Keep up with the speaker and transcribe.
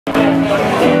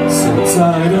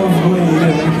Tired of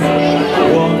waiting,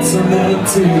 want an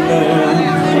empty land,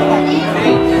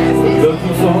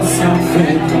 looking for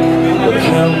something that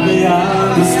help me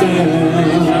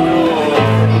understand.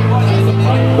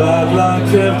 Bad luck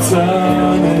kept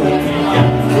turning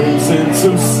dreams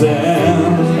into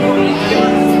sand.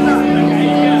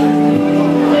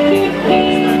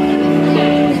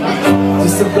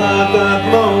 Just about that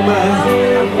moment,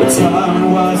 the timing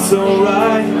was so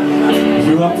right.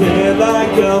 You appeared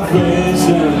like a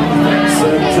vision,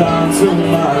 sent down to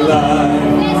my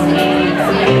life.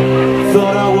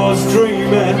 Thought I was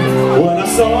dreaming when I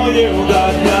saw you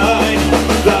that night.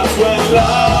 That's when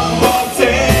love walked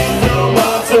in through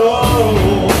my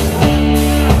door.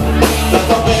 That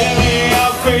familiar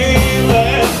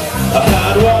feeling I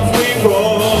had once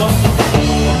before.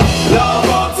 Love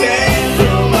walked in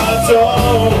through my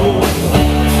door,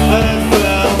 and it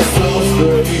felt so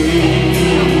strange.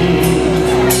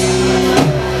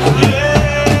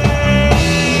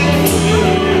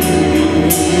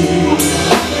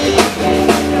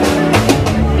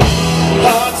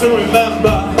 To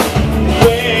remember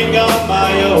being on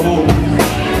my own.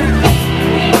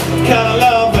 Kind of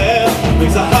love it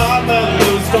makes a hard man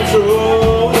lose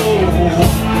control,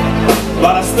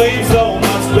 but I sleep so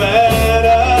much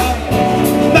better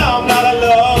now I'm not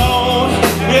alone.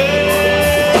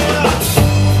 Yeah,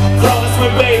 promise me,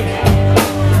 babe,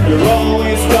 you're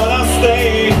always gonna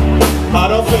stay. I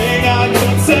don't think I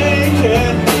can take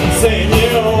it, seeing you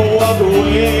walk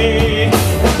away.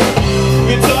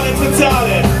 You turn into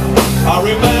talent. I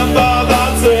remember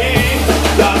that day.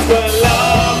 That's when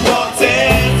love walked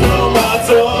in through my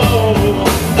door.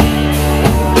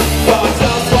 But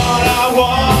just what I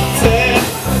wanted,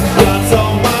 got so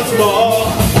much more.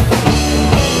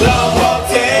 Love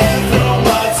walked in through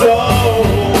my door,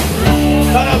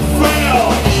 and it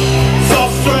felt so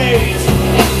strange,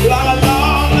 like a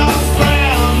long lost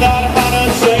friend that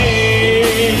hadn't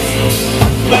changed,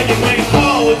 making me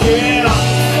hold again.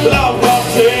 Love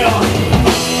walked in.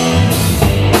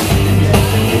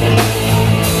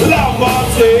 Love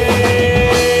walked in.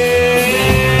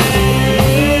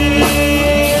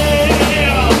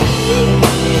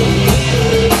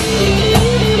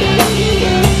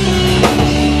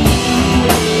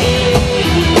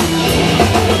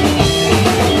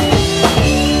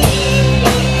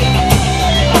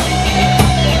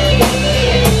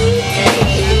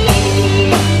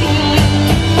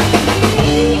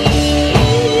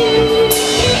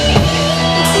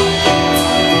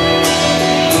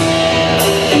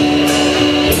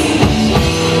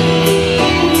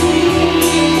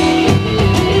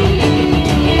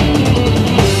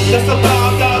 Just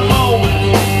about that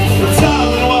moment, the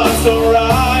timing was so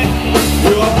right.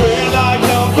 You appear like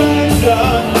a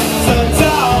vision, sent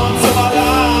down to my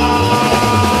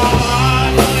life.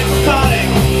 And it's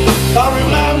stunning, I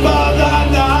remember that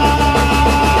night.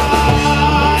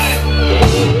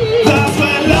 That's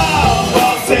when love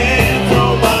walked in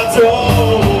through my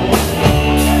door.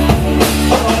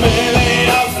 A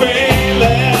familiar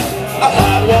feeling I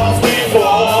had once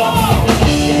before.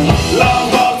 Love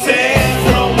walked in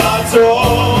through my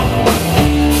door.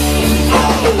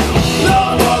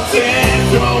 Love walked in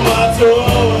through my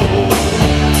door.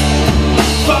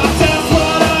 But just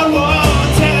what I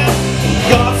wanted,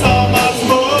 got so much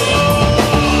more.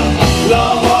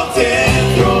 Love walked in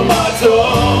through my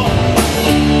door,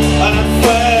 and it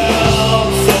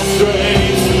felt so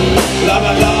strange, like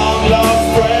a long lost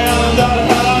friend that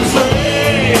had a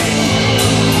dream,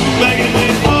 making me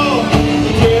whole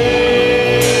again.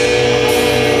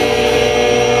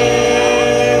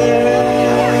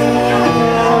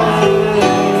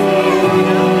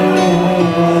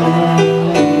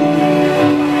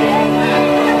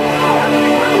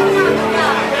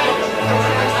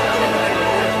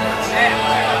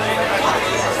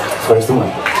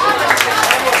 Ευχαριστούμε.